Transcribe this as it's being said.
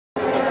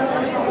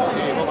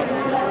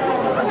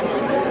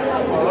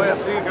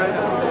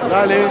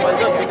Dale.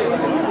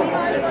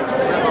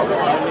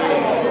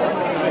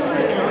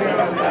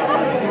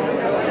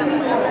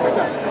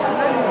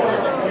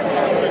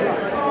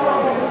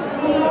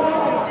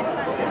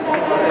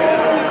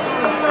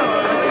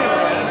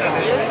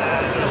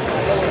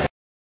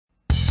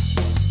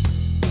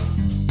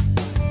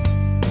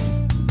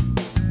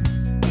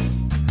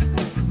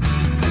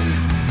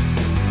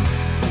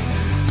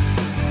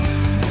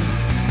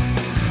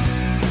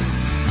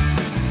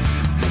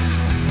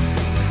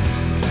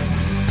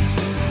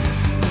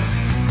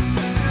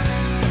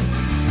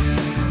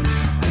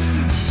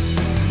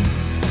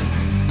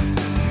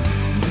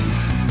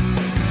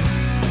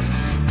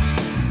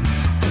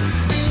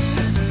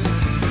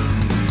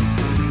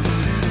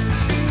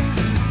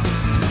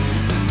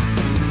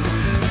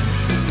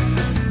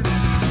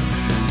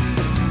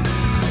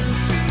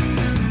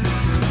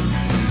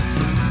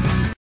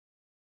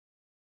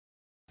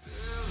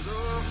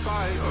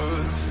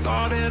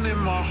 Starting in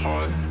my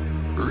heart,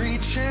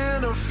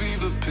 reaching a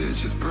fever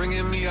pitch, is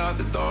bringing me out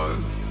the dark.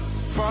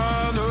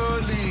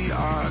 Finally,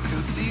 I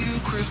can see you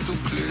crystal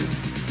clear.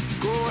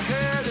 Go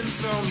ahead and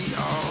sell me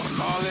out,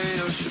 and I'll lay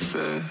your shit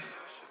bare.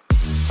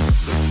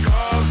 The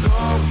scars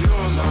of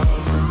your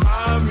love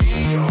remind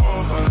me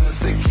of us.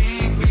 They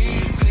keep me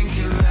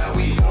thinking that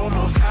we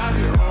almost had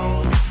it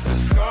all. The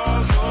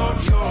scars of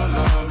your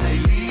love, they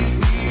leave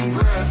me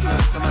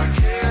breathless, and I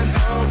can't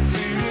help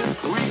feeling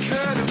we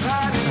could have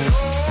had it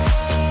all.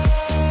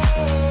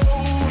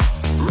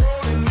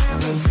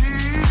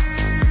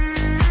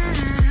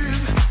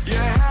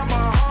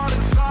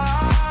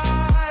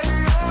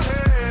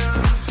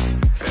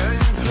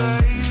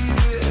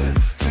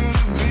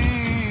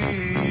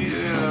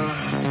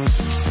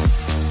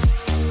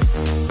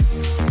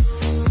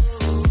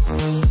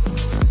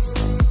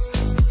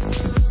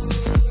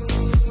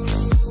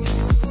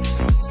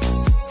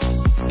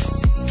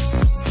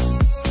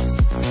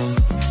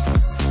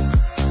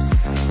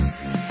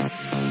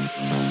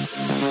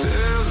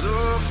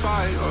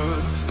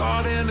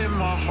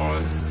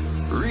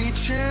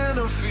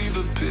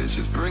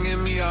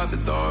 Bringing me out the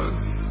dark.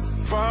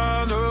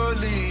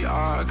 Finally,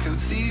 I can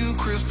see you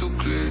crystal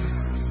clear.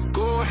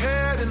 Go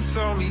ahead and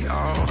sell me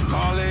out, and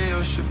I'll lay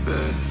your shit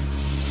bare.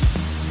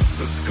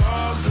 The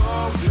scars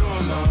of your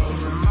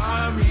love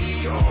remind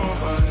me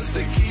of us.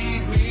 They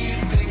keep me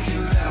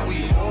thinking that we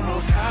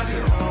almost had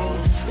it all.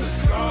 The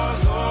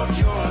scars of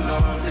your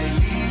love, they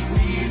leave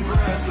me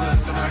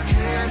breathless, and I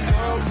can't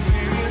help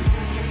feeling.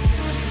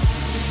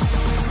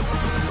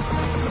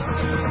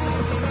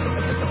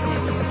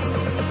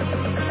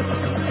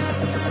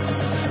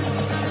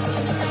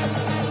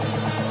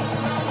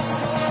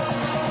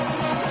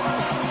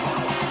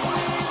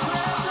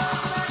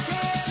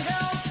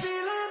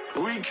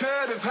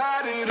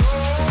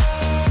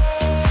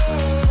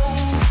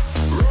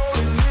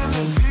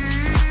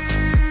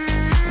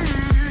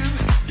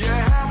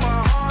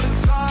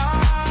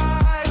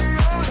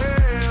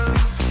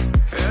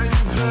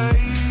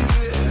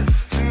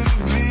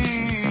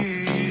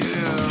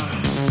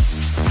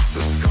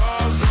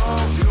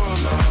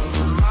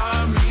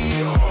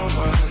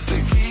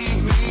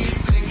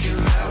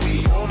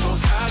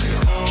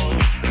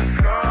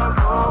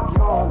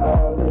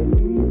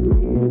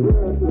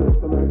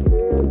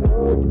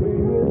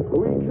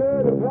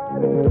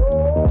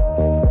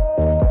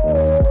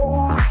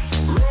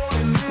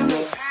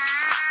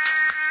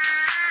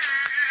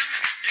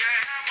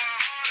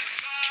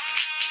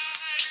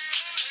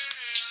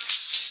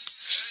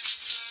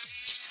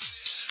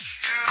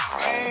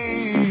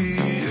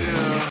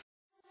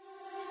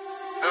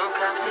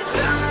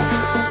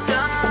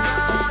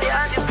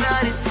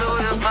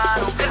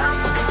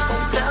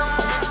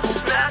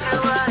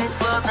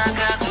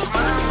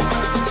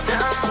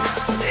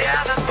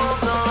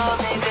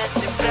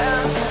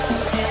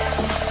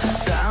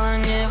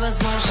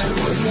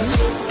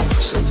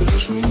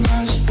 Сотрешь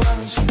меня из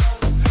памяти.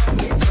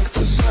 Мне как-то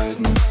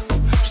завидно,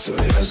 что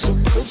я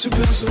забыл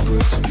тебя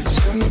забыть. Ведь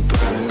все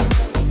неправильно,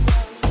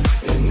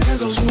 и не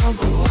должно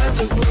было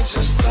так быть.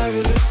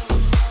 Оставили,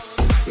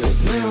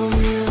 ведь мы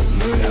умеем,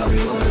 мы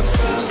любим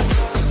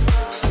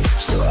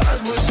что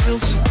отпустил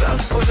тебя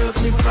в полет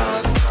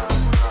неправ.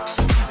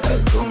 Я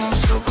думал,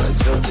 все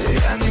пройдет, и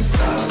я не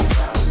прав.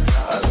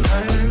 Одна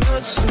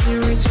эмоция не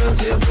уйдет,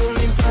 я был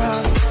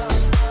неправ.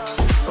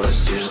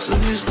 Прости, что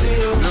не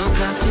сбил. Ну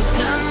как ты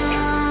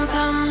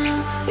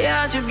там,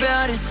 я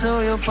тебя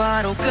рисую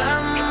по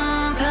рукам.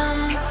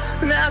 Там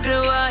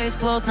накрывает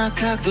плотно,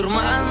 как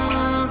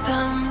дурман.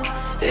 Там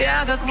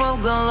я как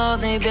волк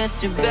голодный без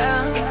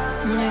тебя.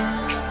 Мне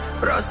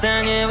просто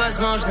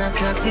невозможно,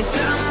 как ты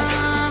там,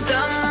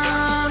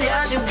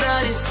 я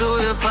тебя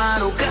рисую по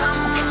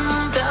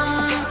рукам.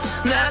 Там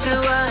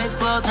накрывает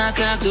плотно,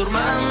 как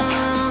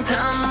дурман.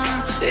 Там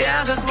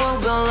я как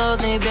волк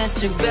голодный без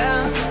тебя.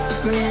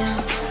 Мне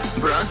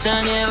просто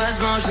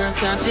невозможно,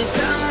 как ты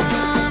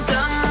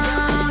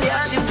там,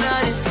 я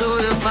тебя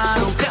рисую по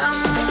рукам.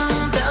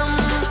 Там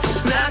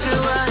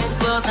накрывает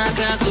плотно,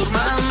 как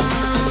дурман.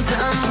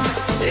 Там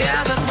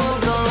я как волк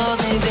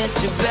голодный без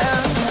тебя.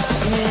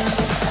 Мне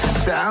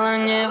стало стало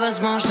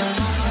невозможно.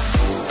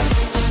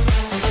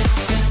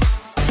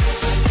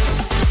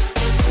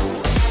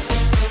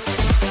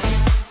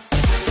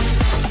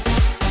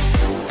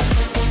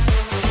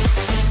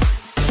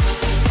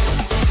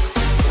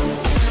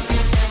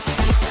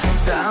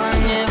 Стало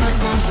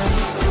невозможно.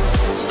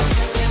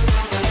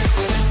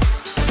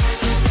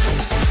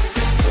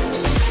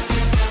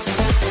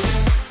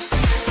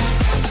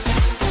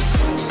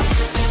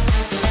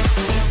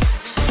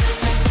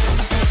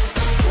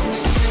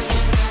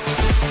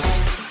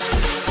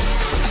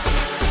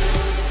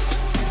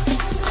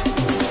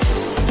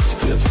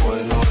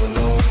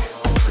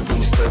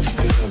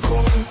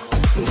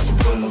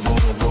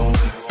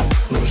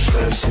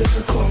 Все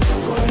законы,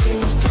 говорим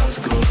в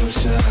танце,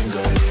 кружимся,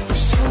 горим.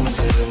 Все мы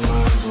делим на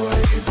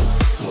двоих,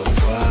 мы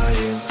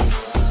двоих.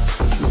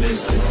 Без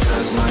тебя,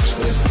 знаешь,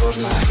 мне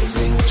сложно.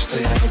 Извини, что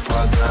я не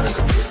подарок.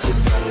 Без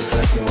тебя мне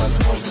так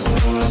невозможно.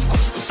 Но на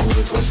вкус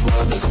поцелуй твой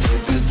сладок. Ты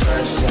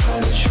питаешь все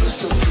мои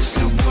чувства. Пусть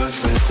любовь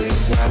 — это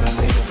экзамен.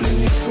 И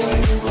плени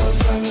своими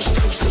глазами,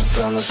 чтоб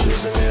сердца наши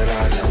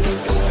замирали.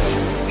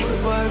 Мы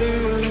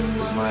парим,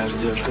 знаешь,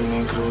 детка,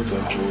 мне круто.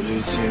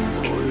 Улетим,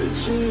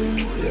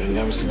 улетим.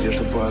 Вернемся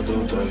где-то под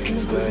утро и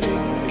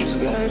сгорим, и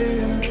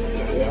сгорим.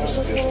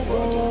 Вернемся где-то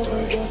под утро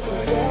и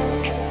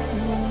сгорим.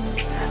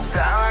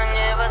 Стало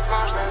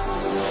невозможно.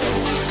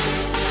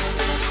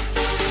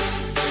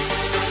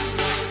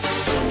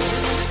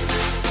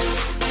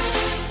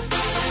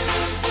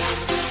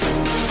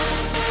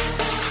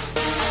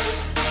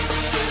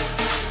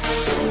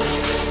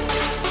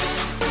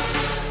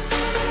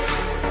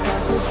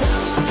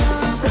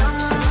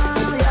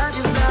 Я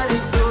тебя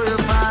рисую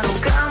по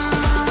рукам,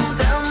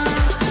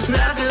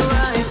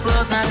 накрывает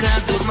плотно,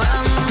 как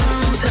дурман.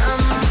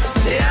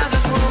 Я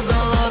как волк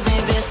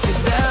голодный без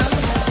тебя.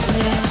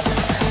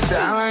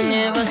 Стало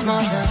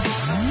невозможно.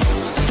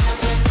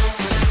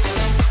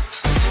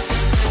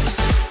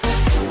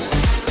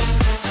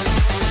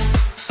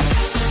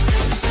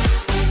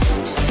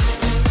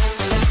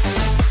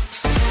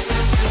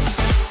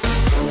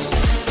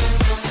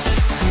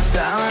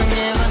 Стало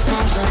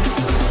невозможно.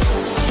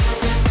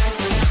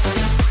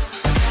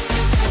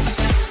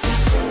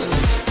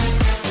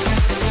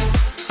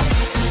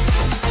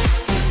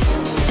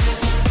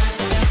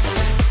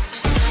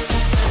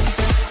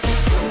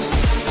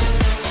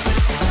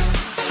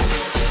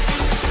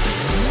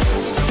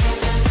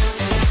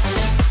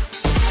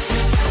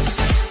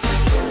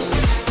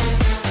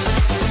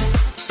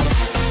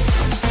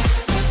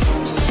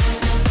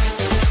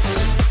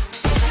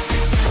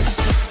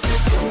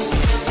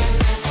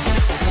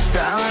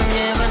 Стало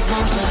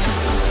невозможно.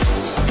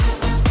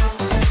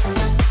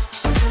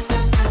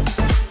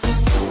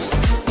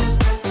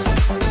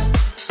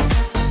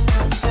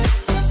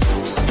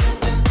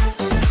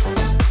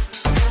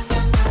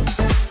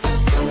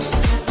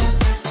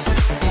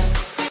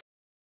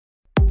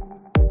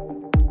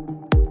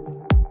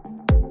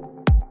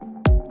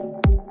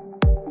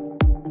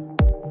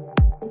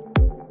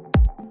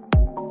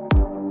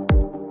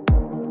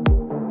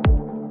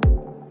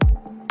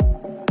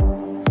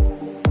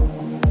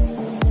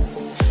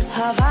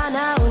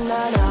 Havana, ooh,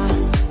 na, na.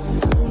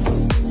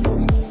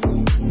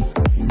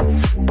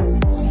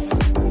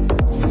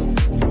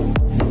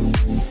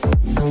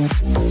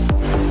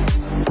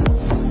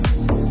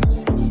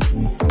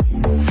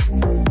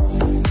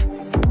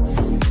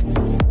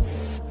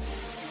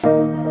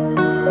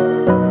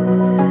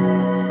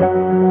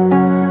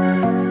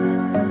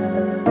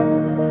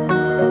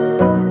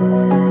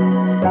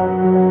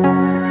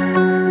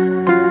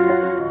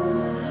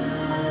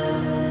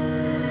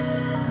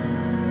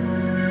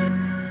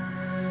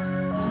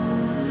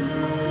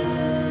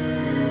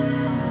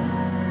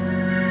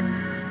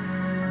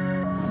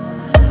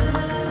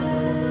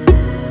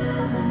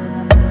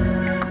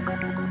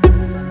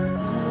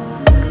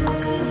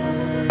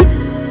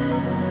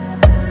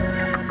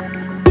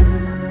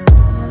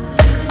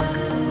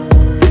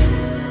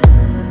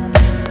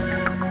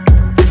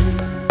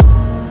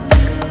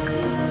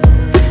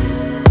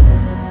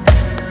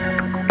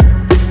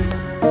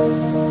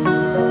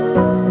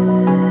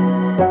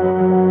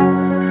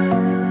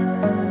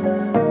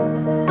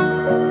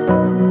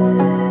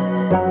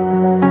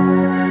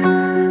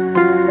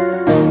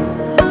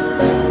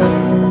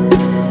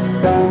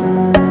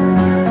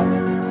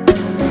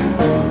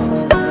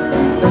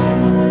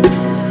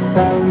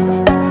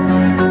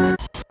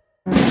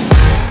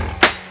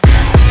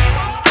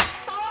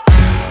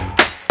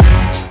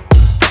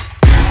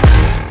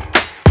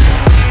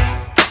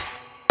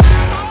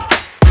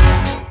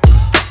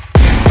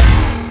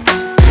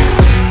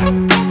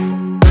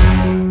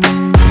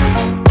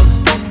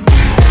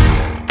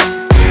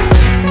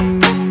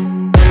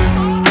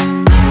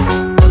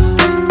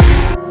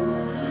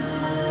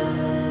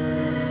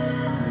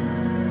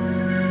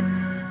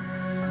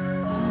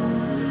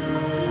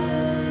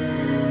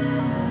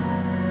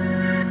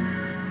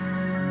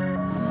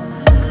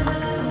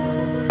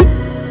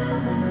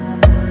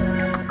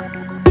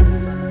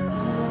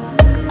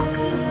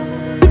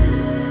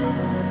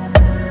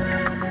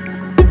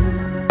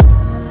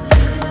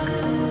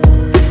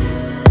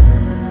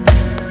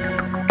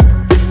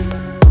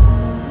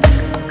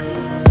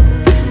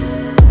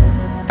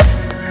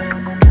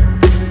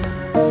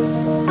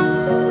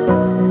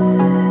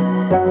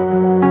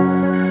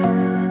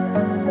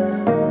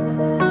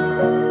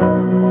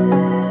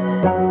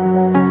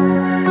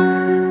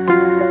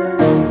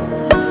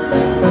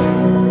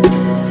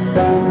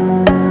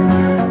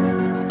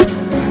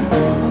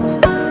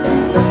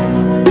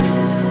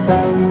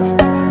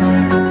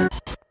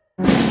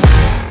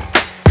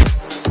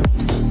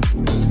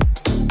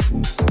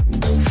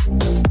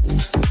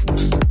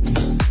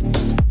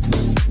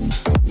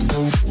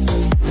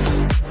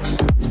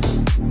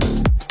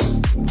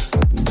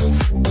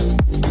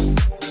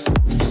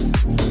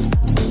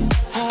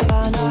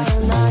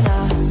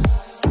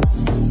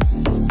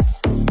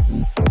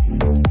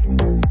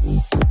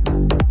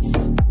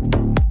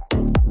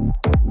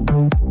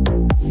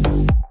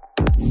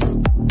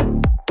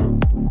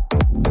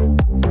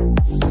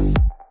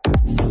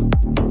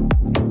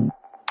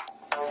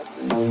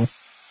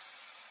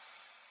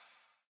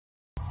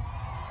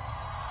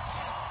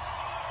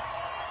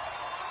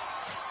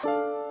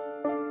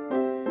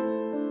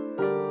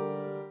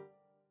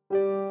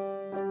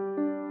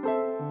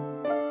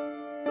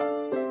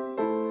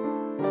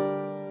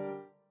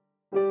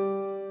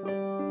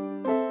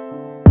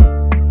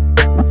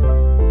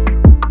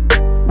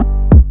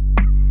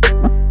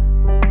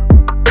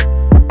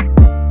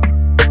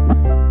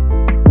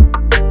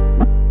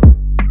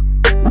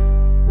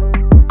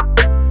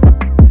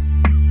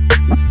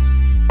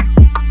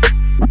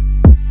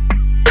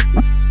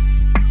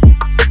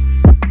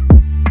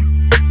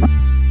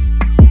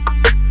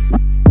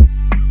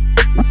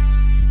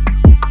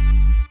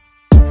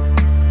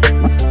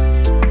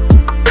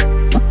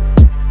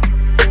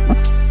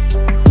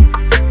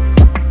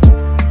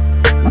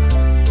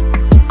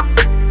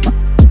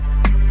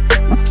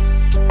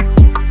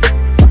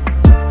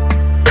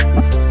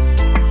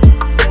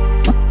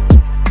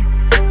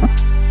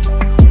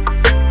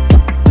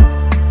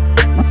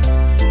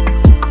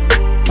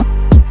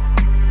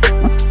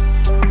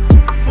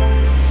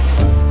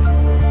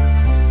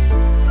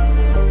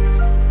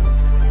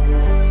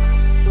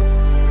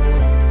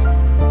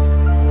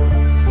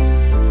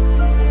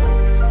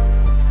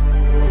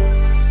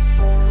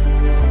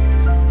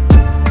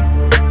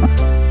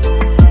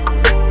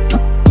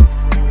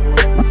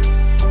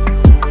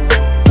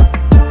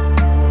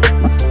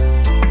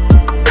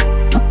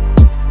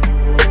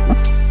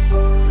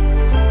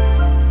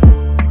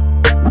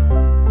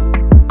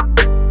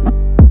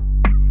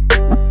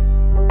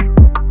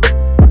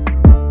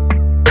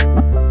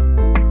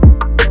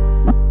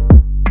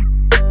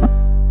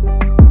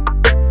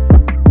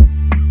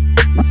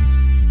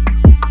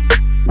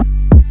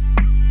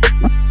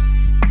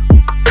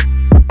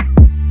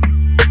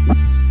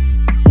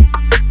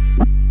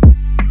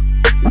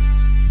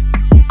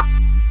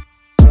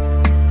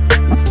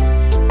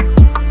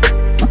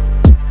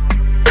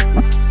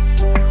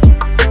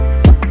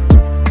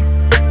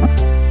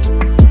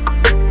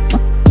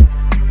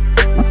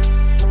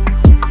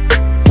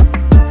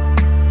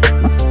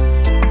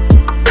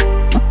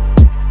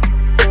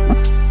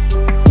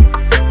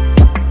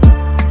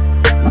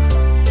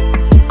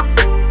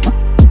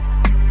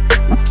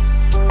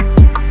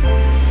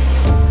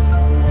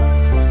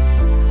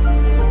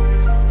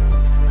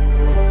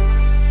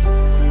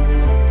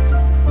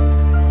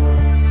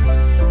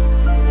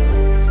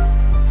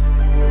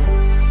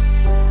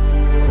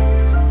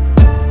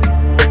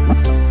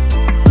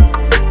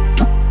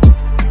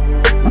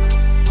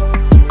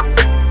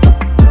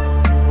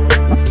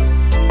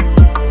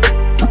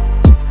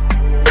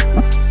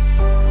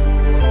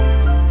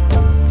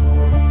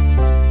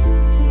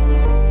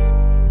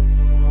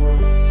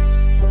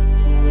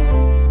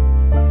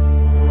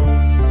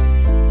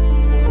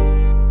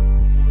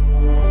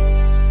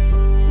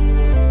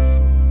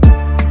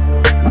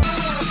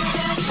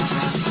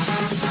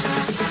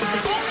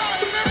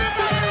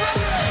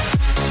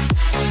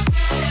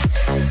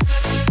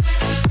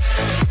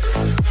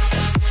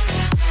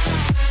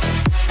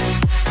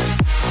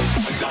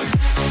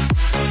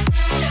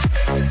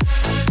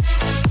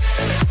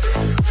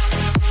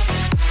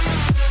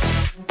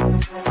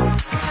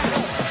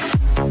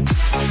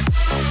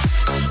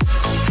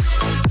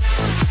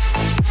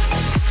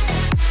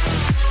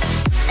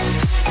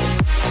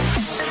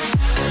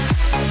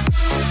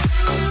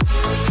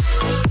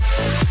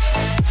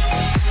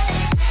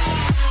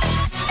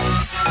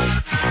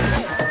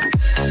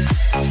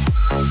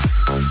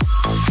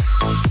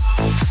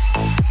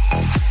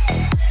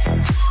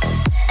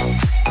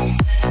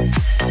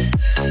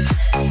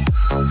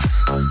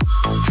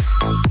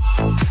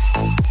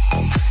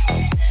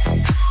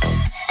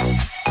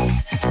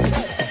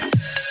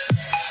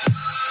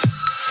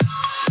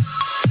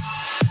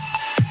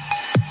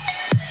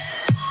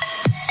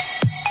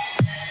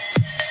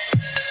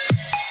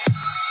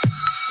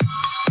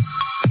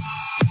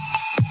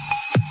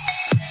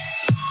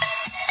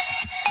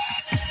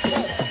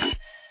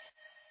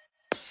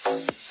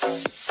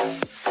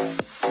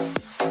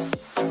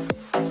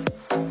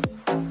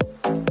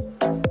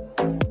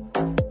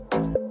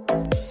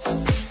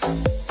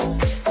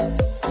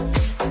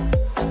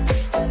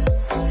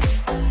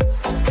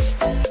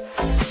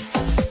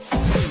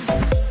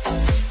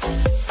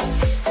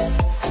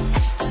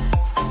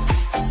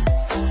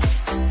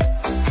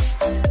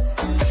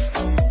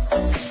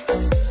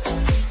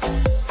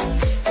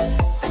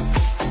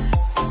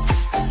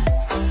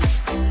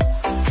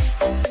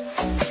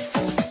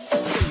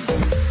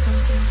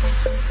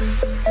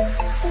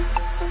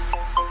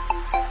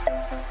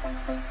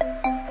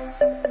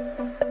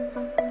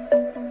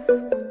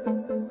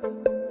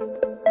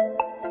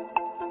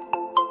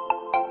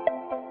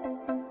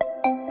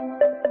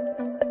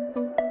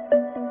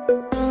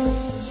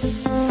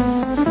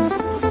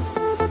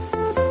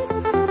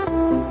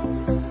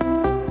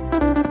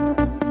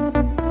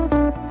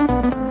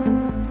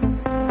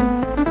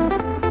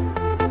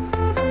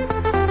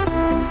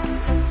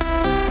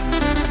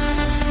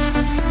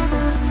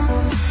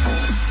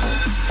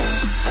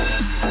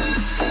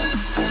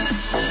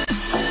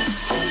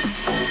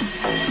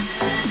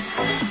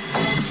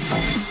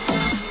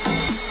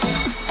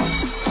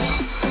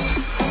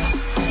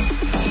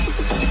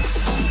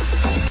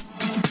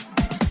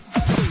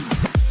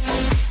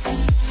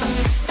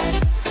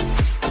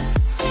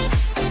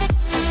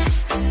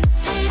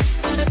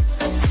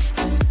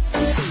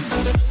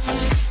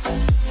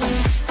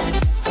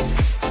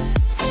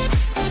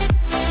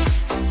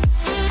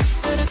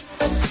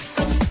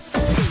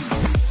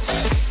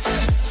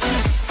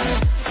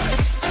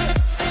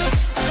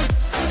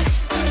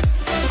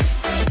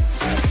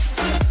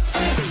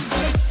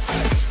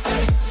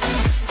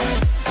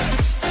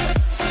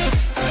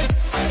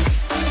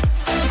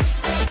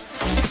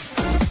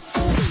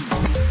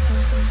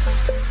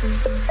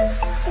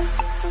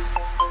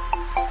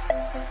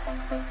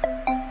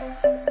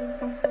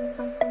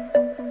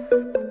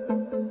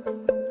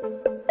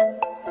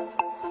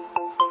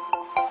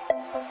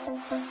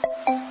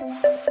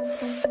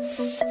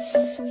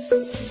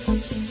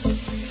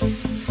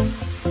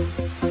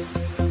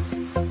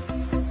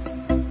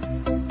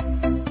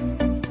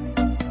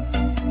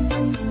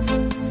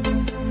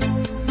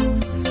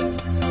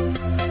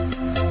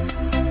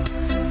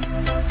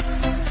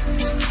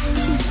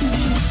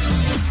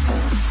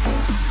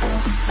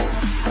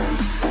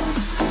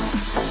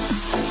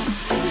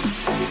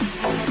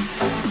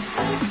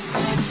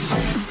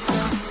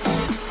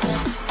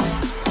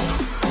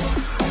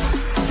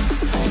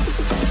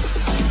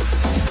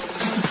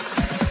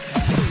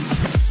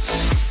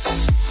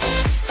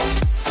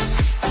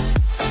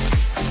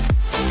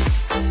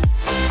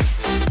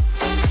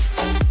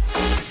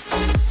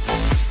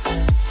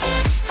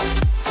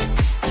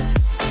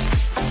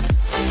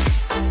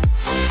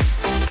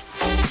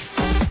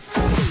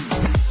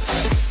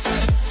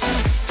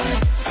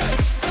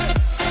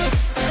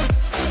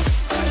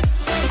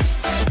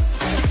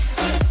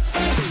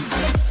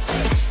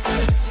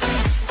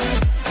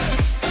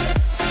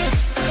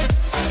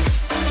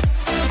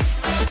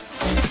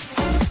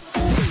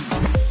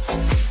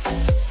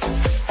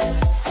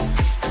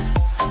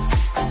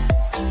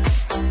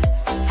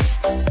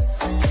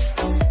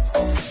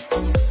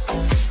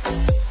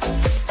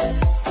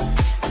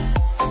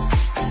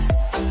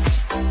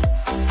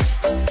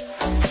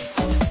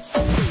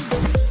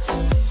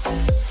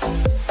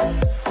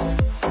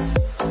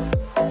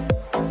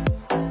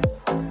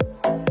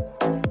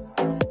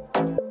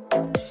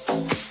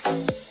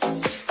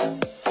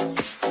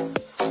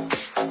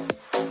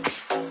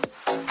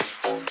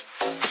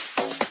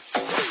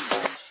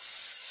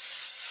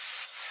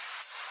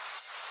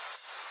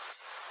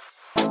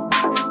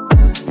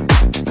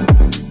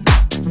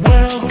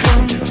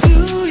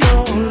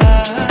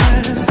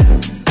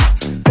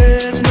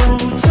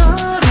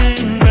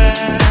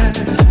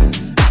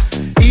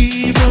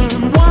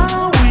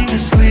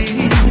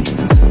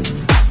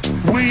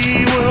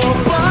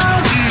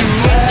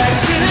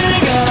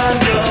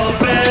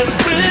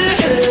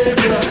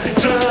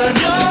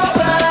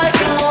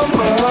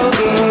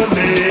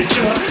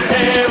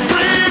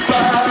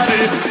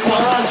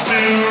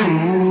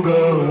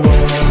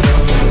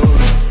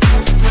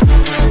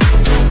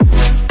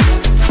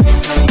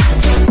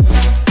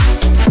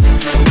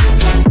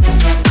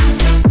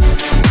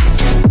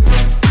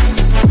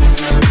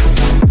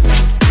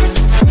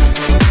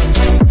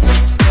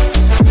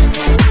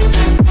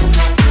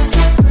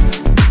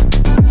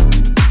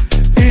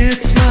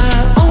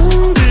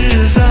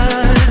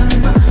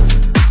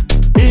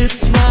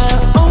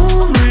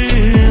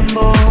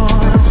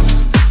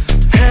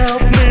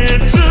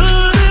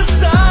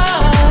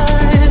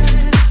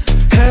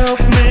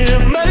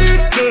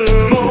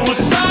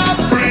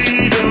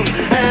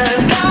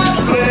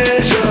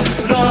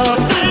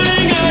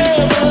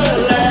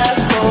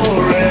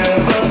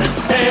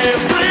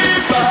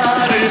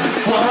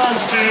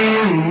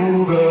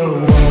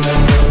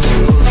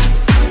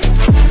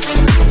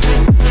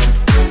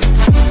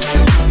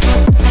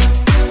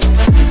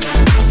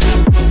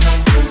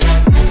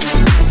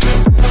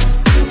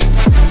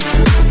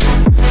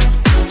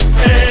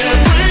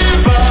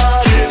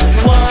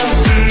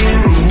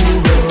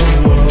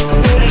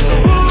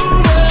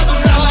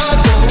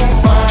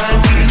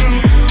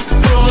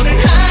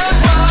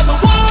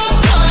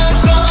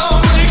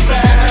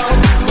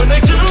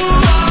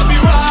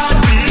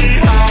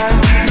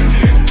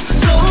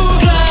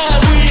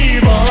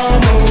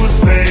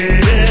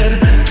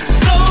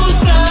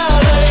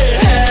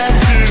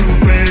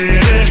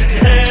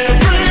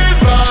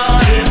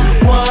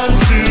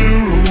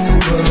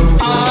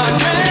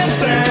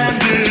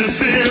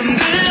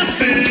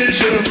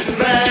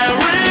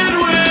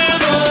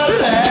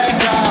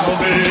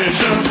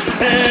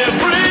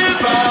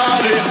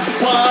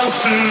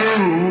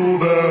 rule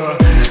the.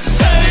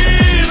 Say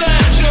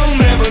that you'll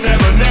never,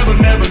 never, never,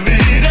 never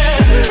need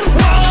it.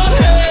 One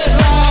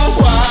headline,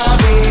 why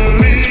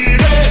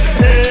believe it?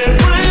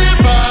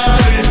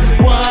 Everybody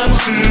wants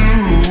to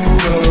rule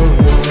the world.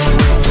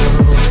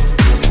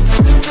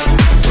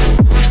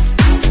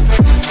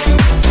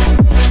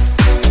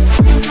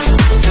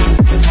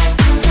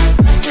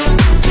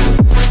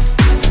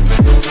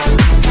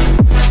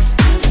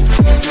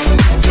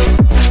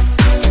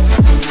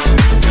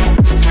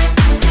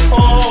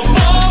 All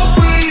for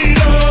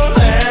freedom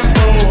and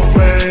for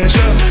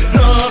pleasure,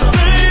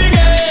 nothing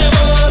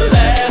ever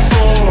lasts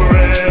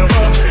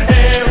forever.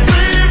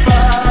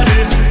 Everybody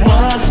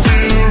wants to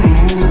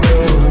rule the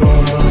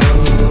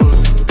world.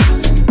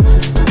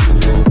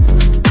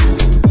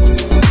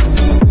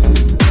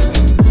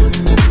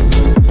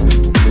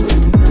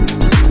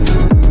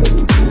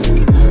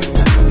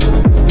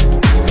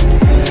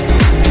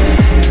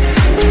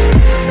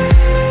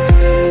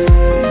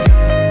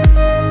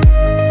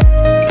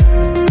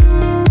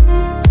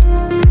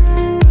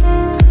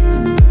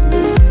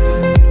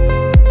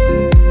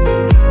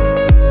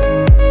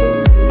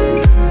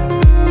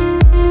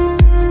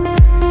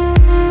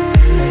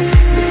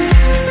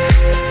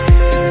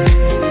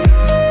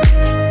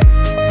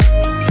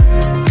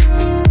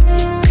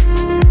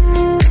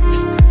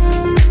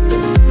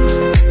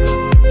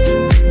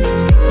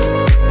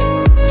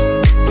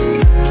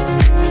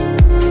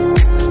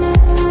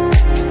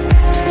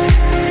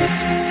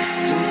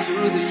 Into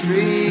the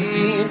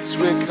streets,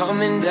 we're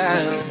coming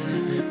down,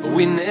 but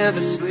we never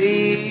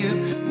sleep,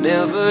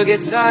 never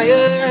get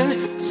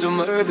tired. Some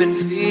urban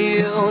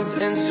fields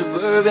and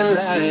suburban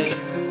life.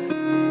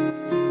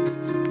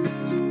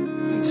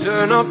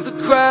 Turn up the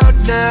crowd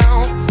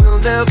now, we'll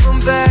never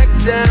back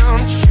down.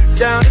 Shoot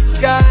down the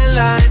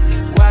skyline,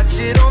 watch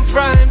it on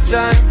prime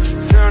time.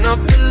 Turn up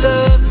the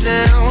love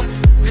now,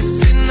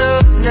 listen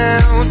up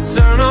now.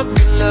 Turn up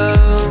the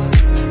love.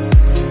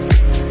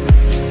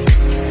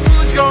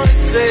 Who's gonna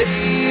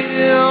save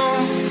the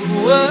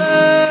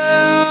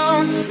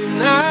world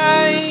tonight?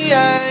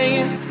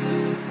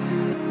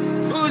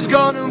 Who's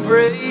gonna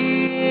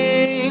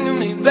bring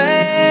me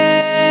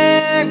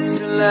back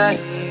to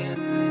life?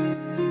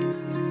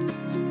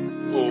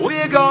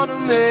 We're gonna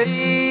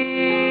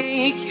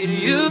make it,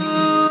 you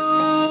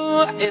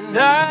and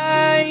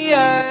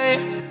I.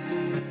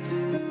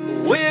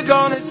 We're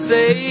gonna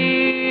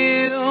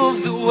save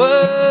the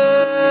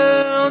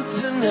world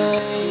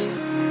tonight.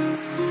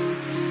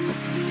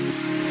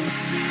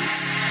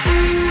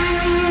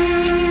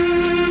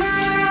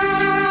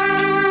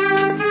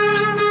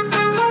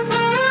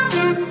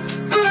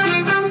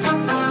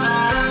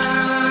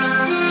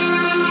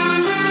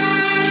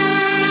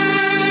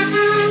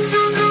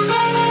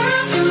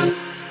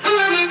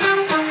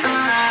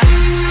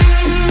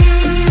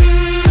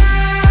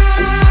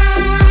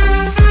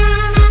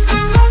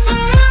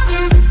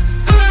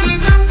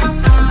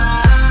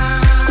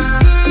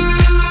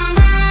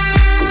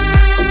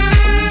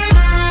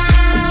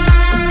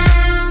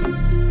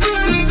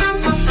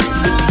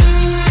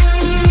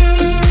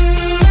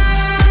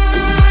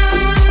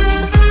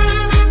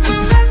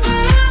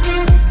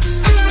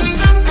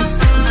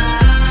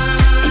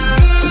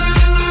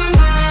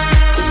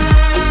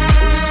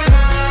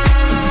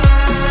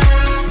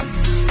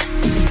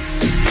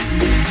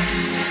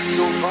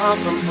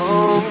 From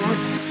home,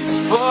 it's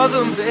for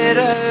the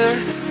better,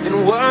 and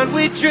what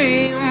we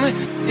dream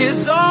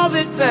is all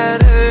that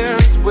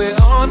matters. We're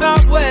on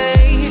our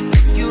way,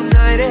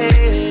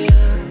 united.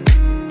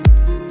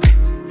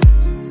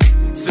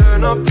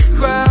 Turn up the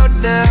crowd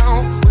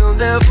now, we'll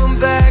never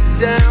back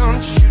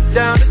down. Shoot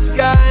down the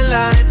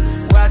skyline,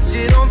 watch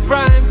it on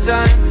prime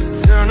time.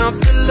 Turn up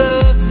the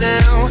love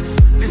now,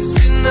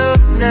 listen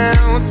up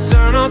now.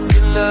 Turn up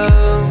the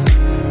love.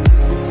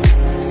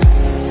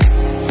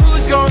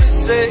 Gonna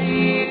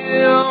save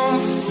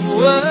the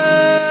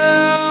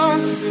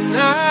world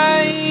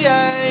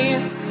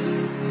tonight?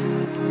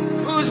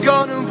 Who's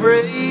gonna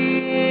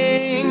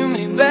bring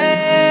me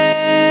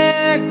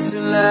back to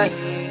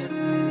life?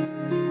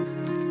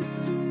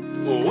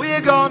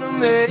 We're gonna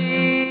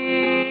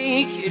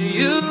make it,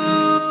 you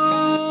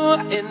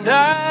and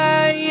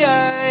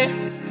I.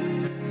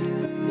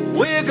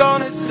 We're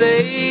gonna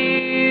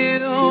save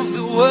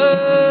the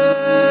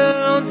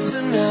world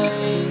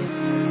tonight.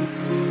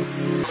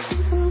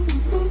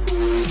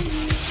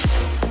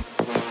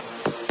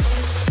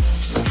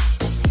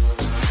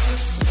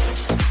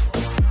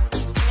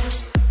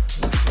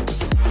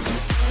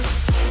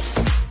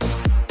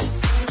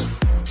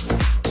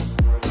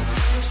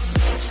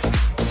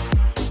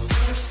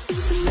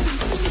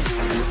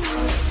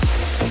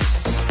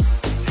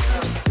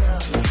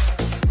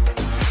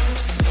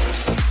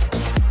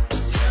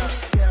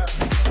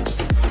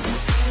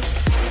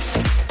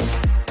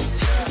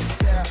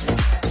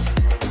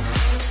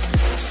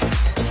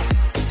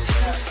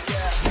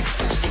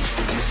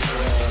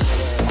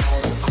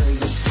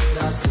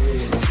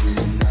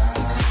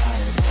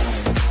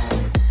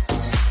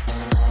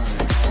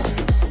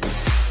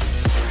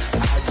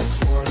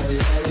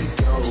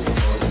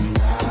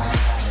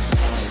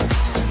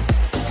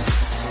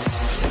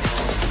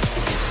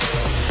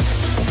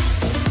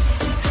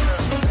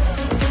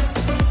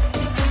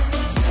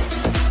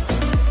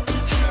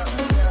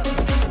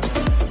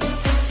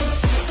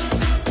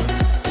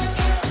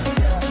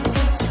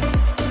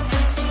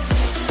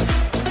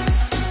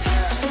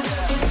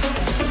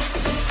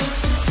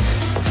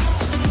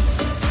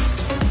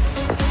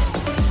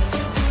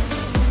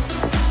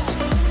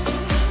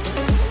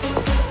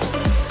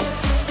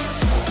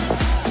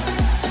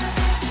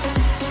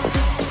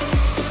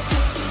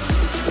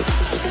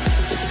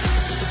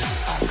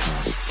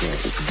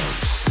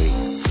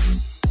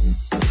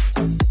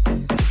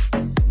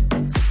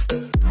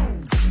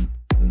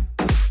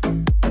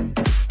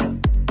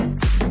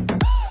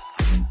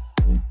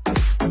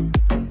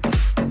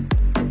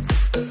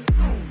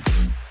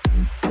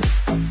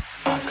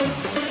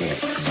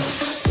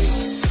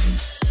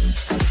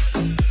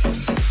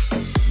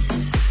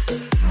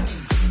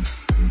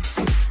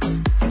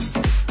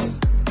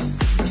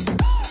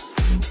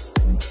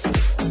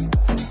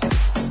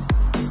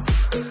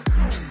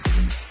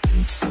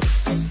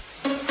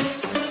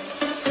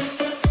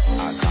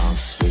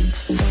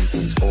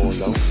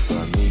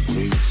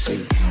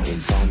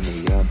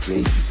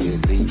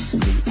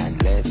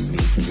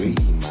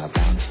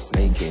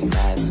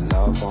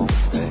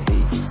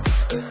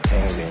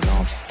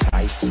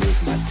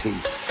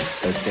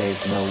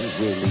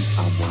 really,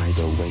 I'm wide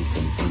awake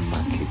and in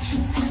my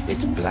kitchen.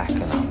 It's black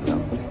and I'm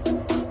lonely.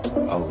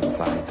 Oh, if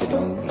I could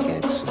only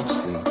get some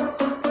sleep.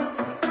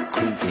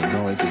 Creaky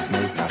noises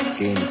make my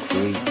skin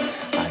creep.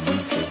 I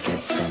need to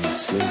get some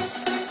sleep.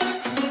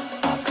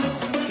 I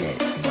can't get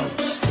no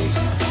sleep.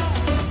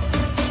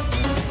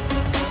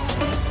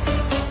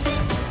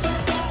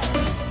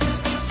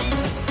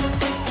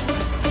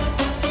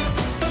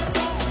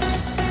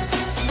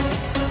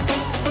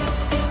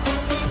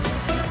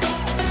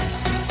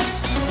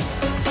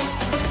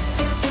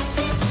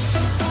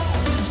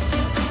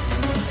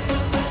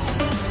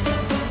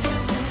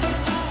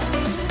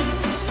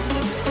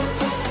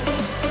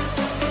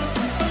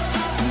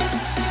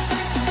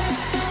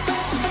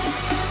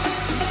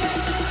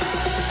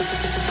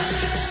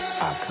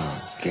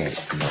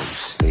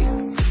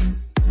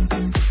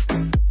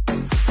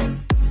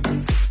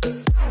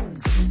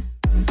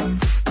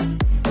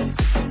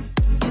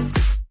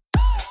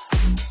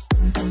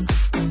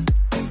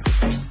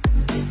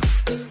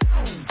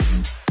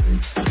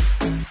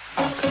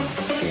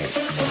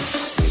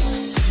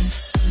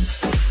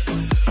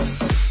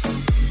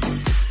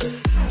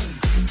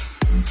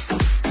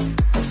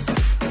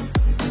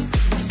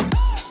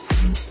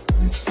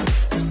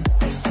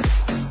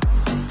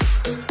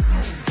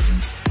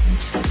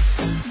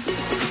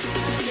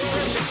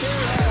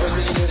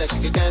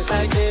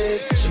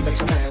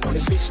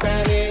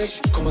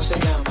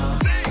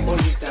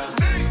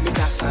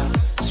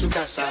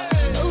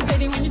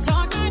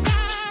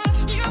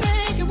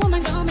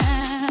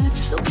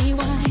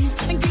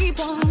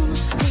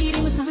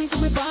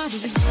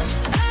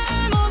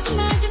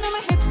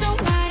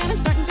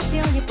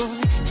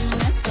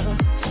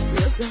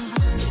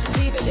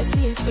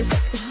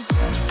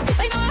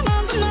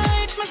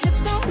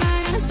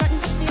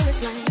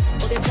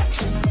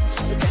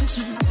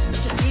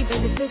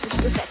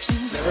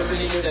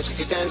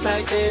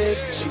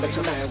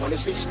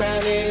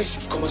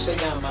 ¿Cómo se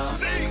llama?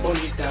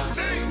 Bonita,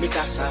 mi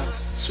casa,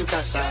 su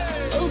casa.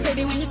 Oh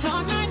baby, when you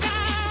talk like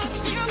that,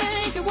 you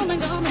make a woman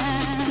go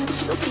mad.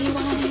 So be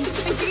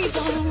wise and keep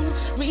on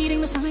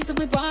reading the signs of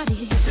my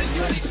body.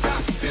 Señorita,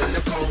 feel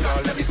the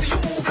conga, let me see you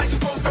move like you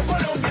come from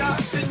Colombia.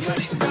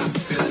 Señorita,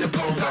 feel the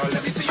conga,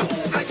 let me see you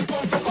move like you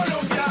come from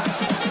Colombia.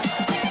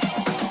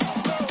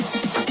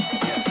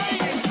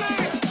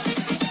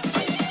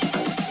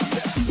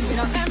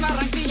 Mira, en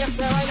Barranquilla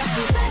se baila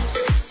así.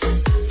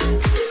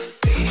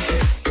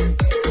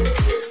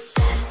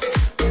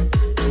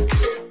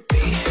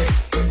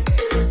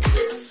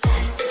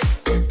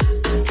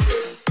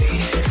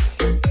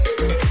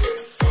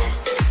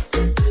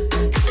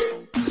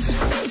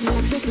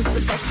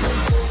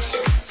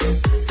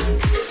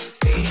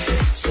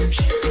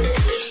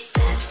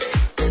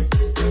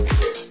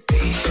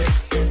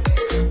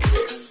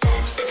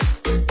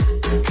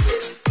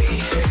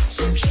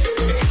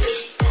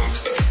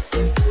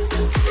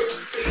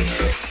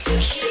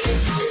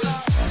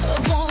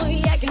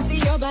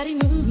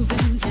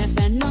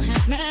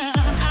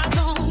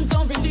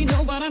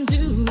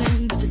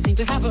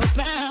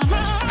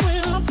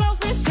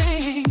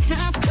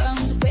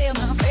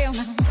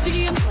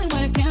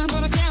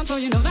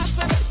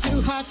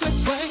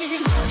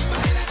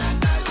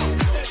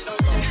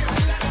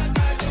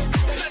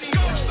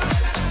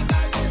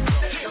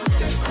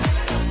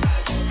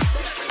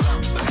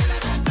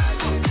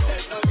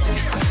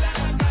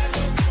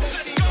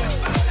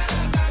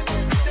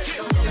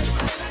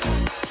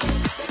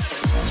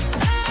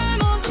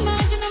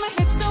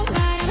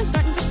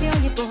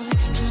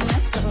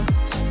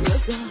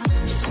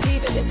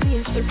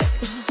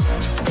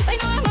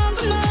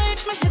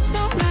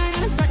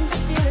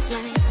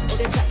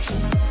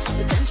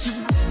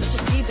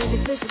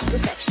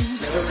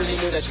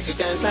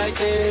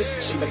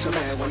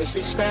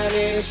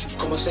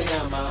 ¿Cómo se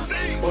llama?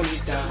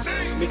 Bonita,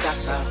 mi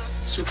casa,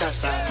 su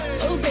casa.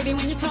 Oh baby,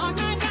 when you talk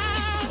like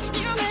that,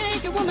 you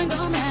make a woman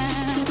go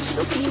mad.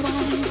 So be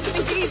wise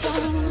and keep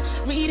on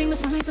reading the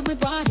signs of my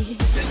body.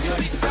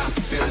 Señorita,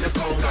 feel the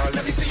conga,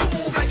 let me see you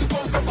move like you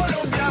come from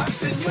Colombia.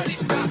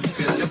 Señorita,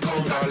 feel the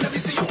conga, let me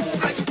see you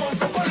move like you come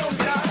from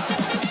Colombia.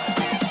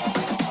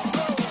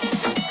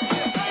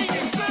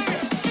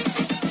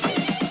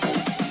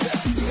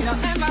 Mira,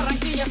 en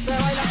Barranquilla se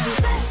baila así.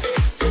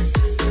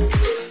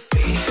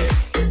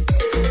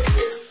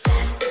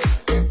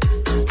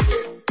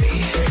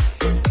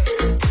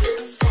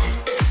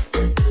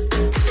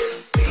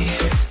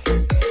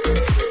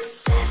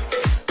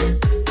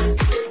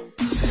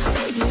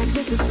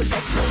 This is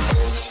perfect.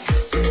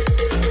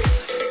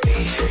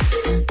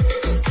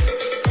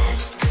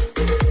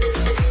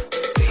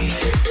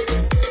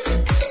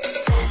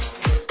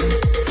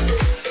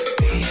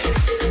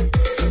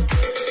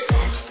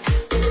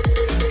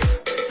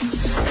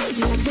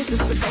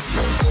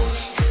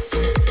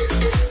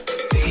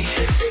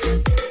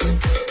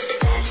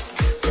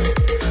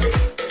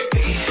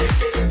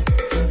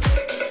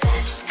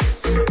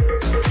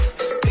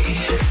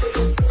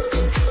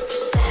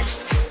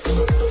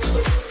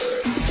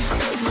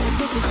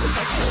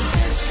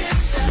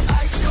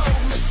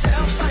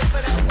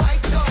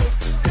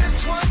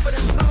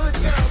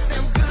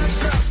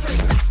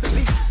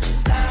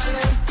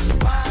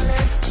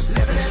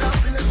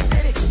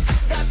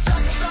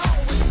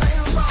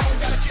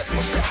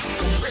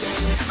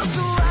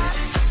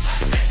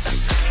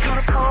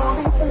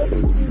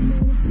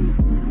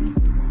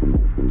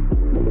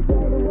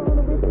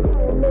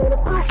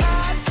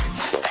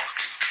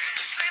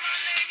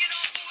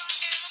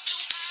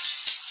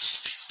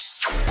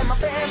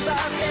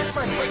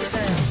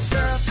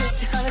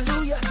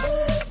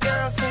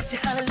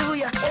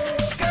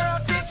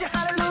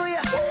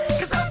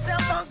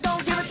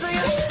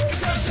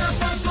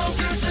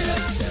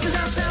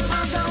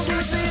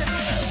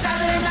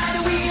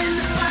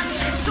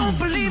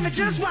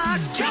 Just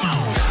watch, come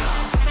on!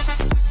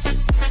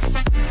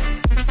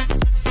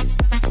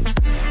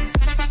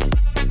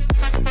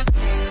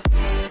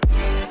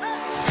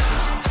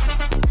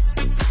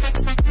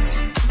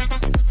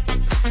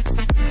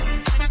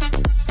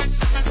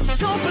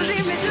 Don't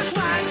believe me, just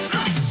watch.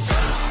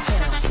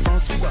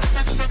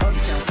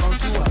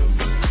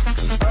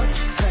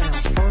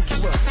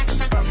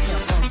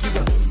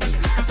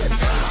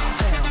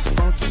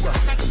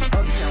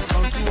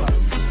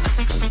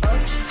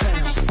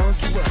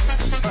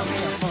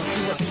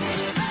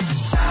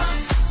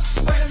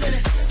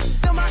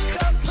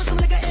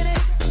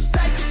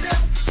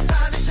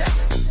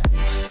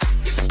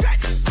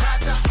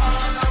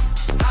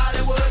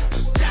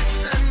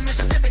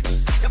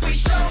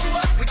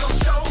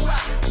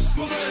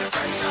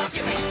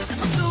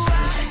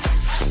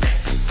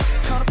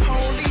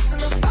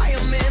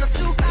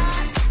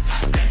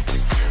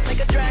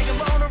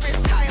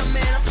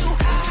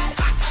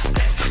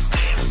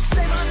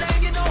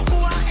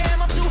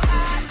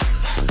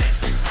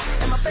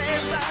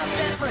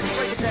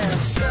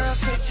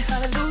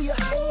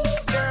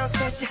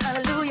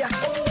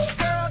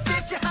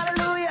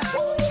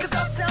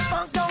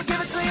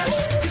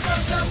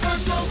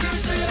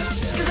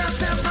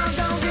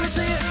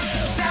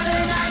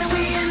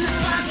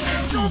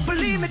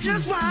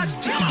 Just watch,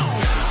 come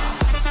on!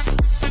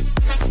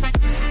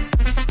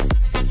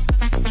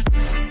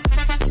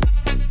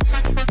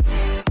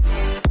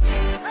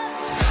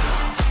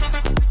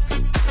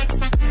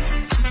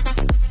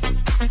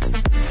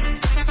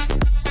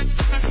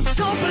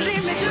 Don't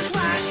believe me, just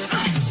watch.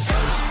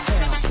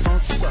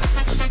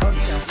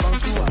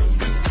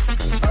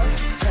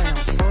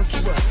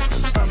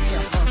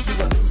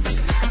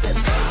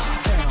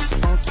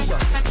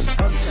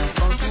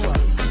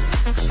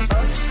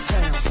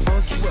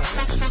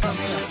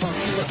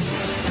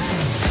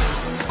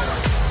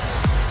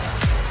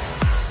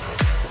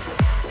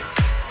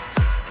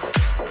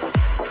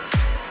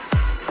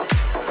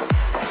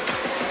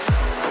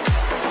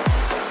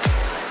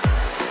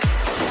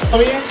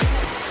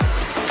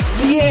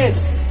 Bien,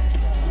 10,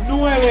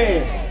 9,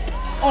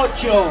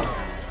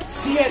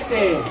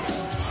 8,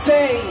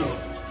 7,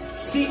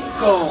 6,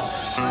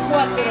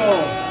 5,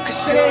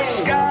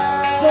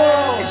 4,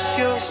 3,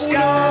 2,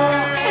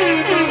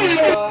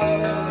 1.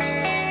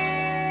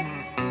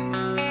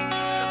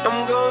 I'm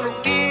gonna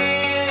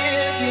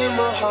give you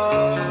my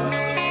heart,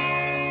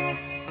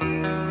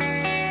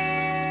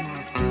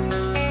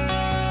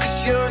 'cause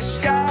you're a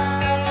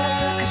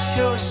sky, 'cause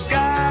you're a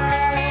sky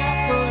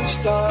full of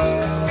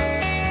stars,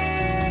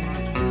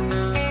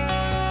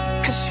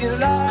 'cause you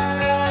light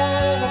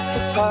up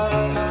the path.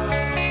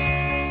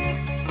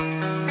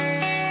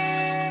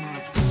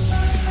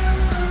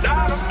 I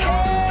don't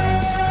care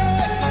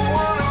if you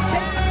wanna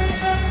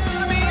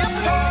tear me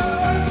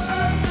apart,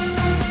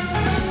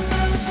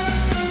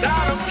 I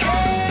don't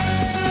care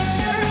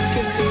if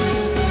you do.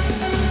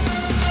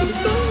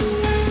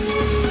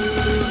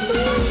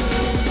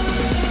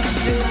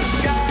 'Cause in the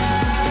sky,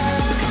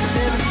 'cause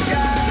in the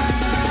sky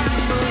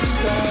full of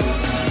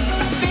stars,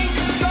 I think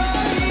I saw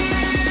you.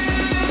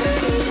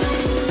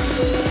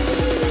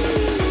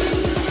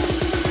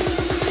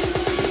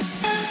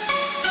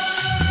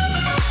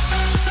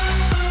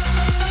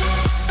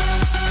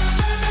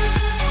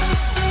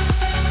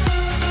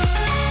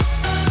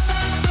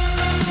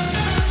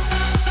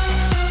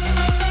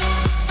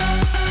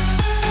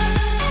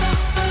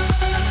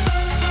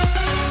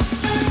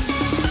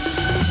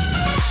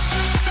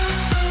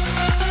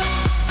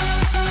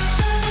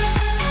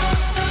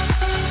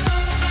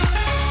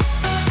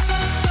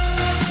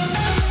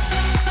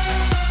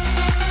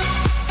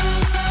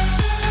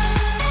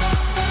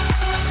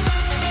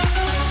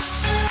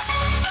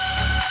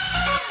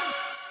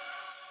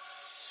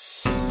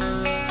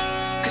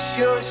 Cause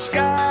you're a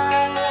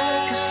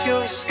sky, 'cause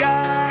you're a sky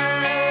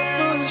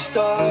full of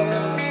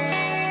stars.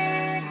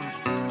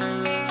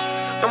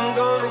 I'm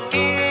gonna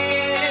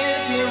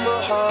give you my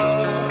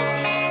heart.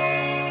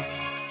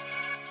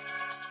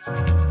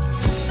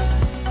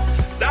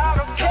 I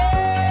don't care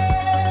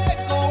if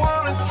you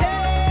wanna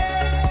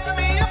tear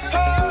me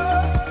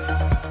apart,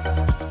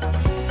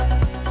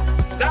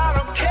 I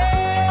don't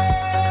care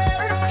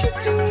if you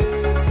do.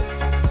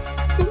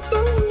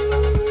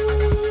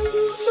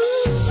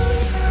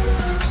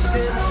 'Cause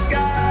in the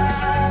sky,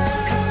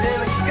 'cause in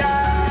the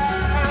sky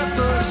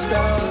full of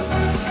stars,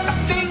 I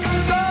think I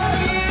saw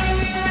you.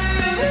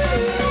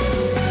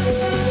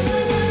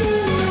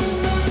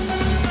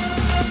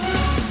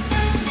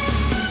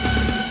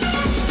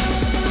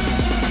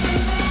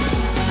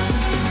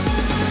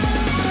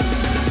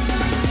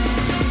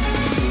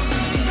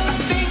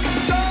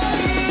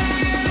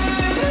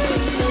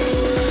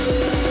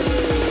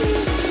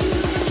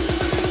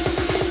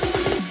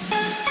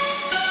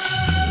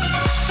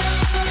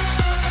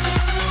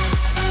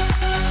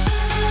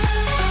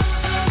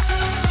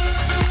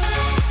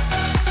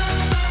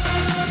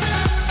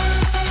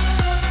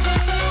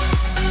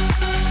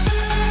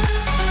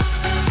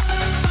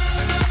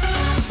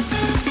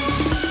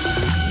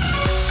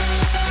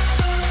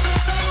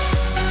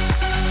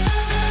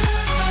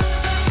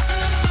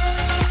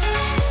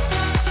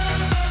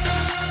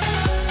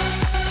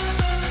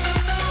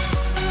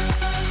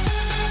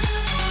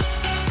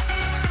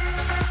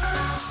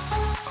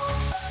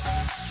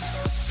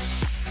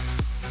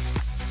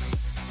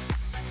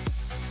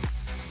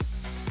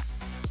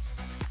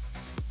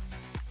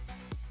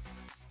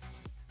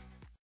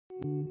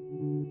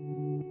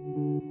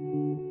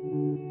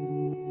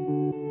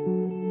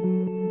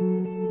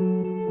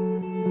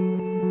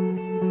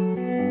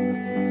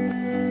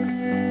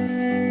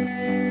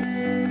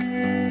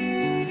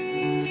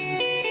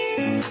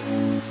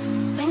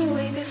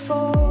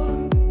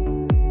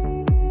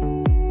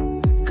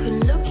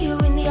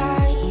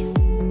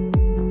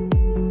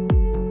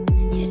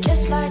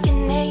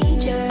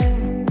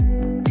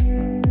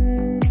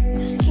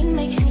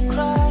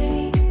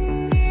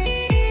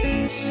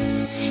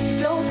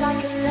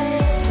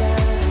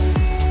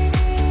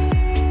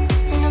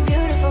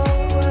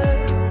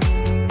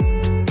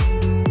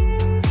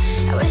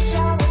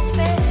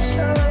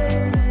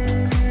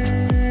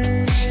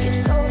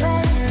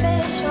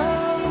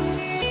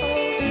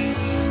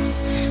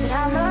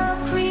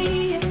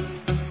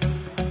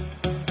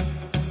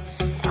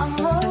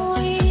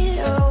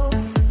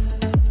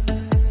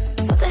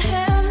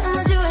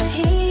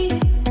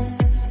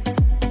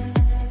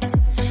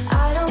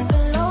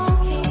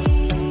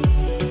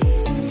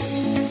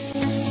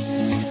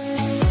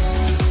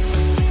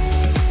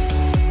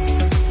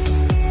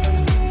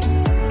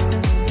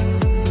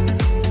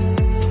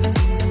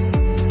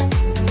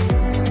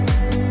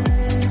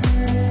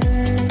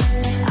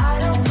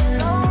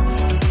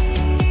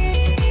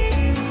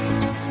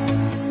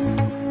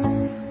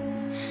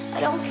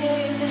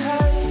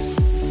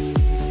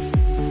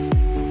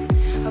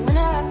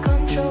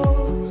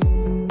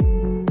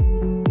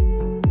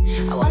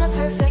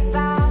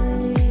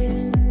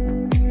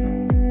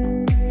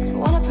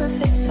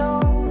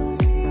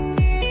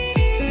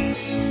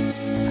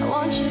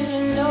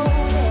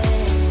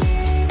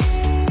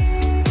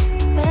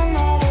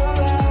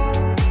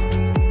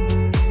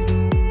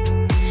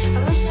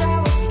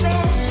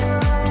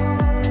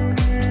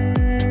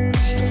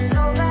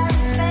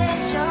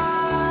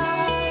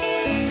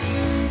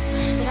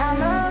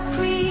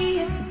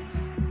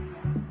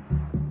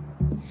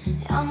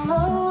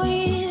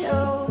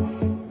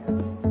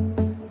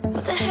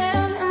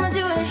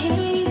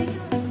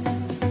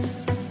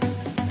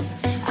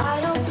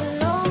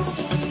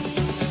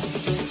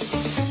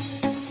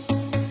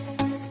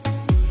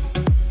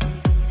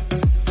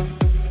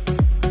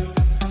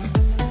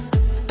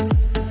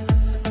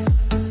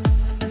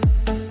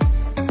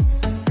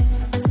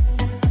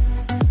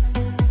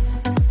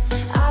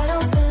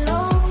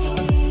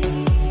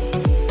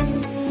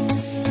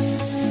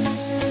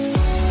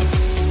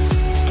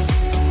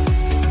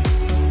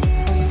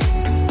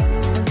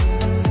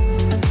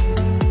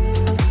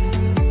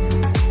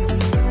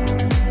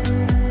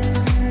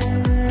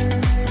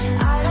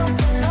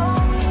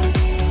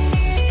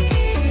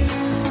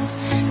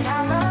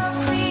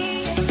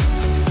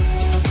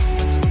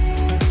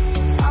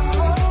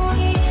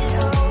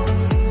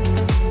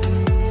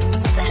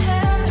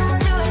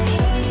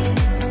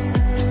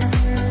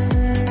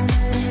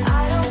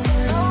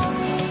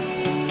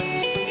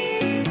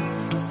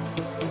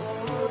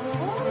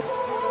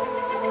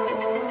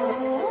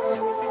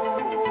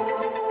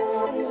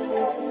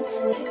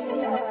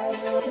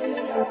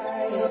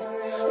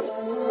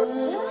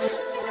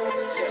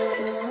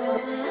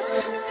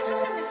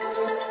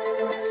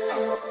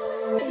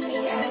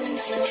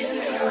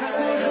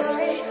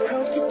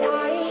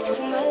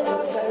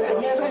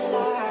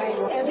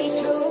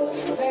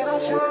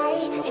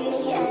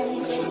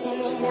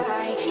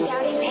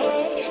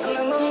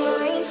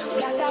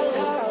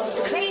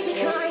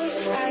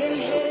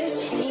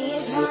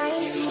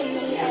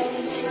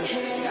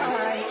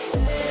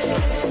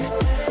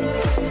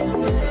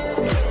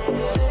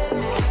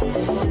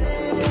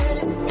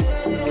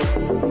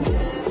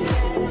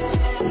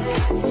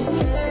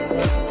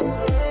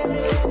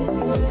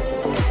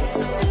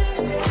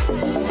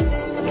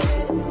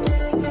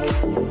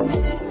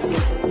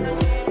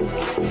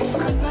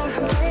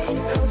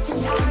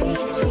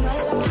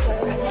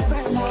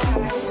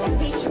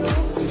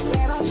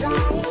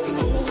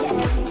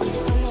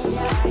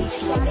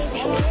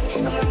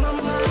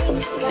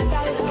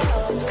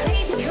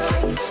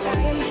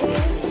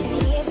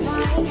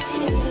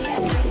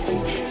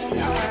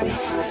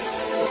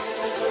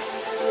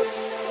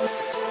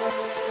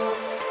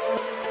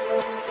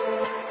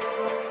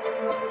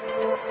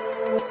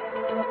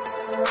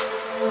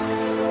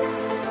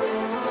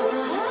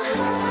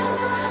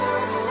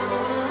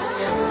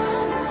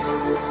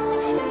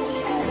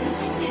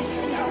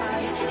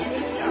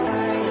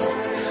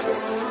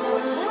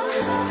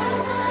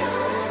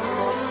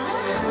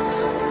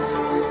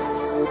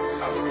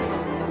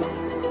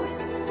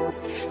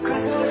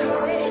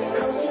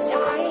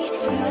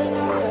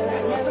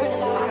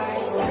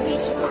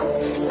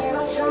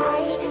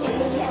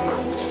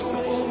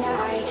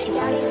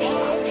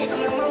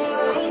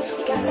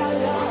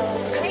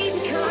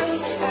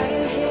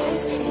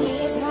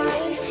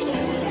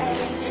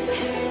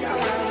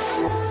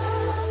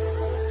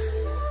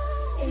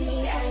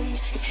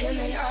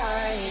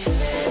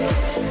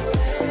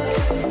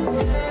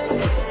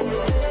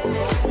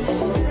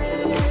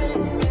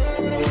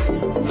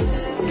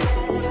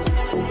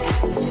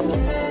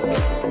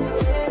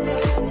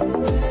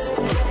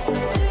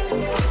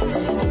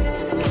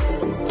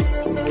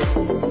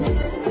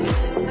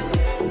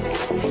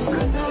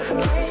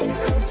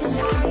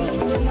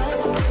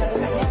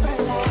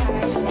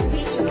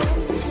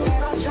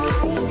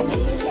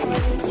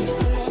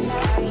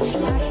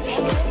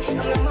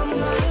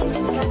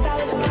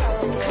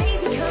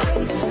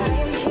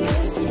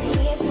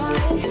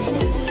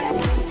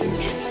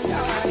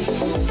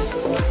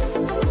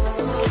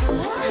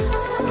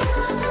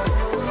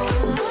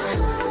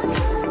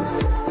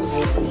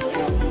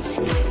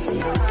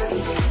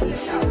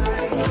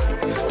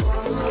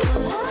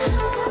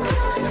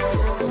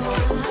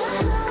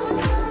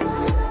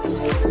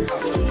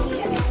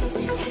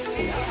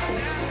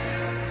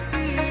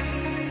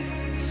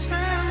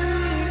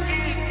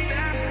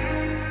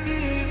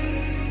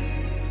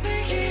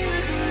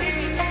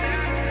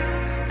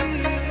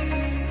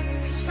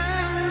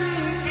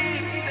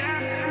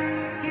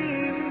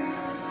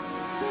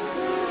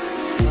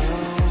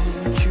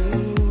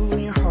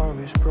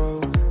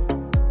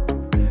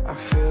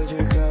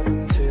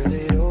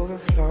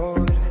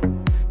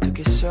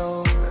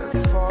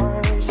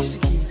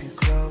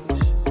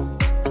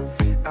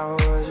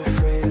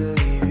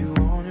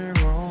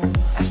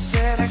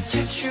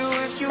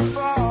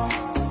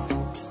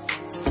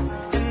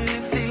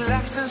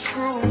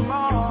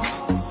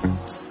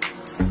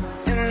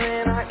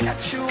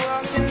 you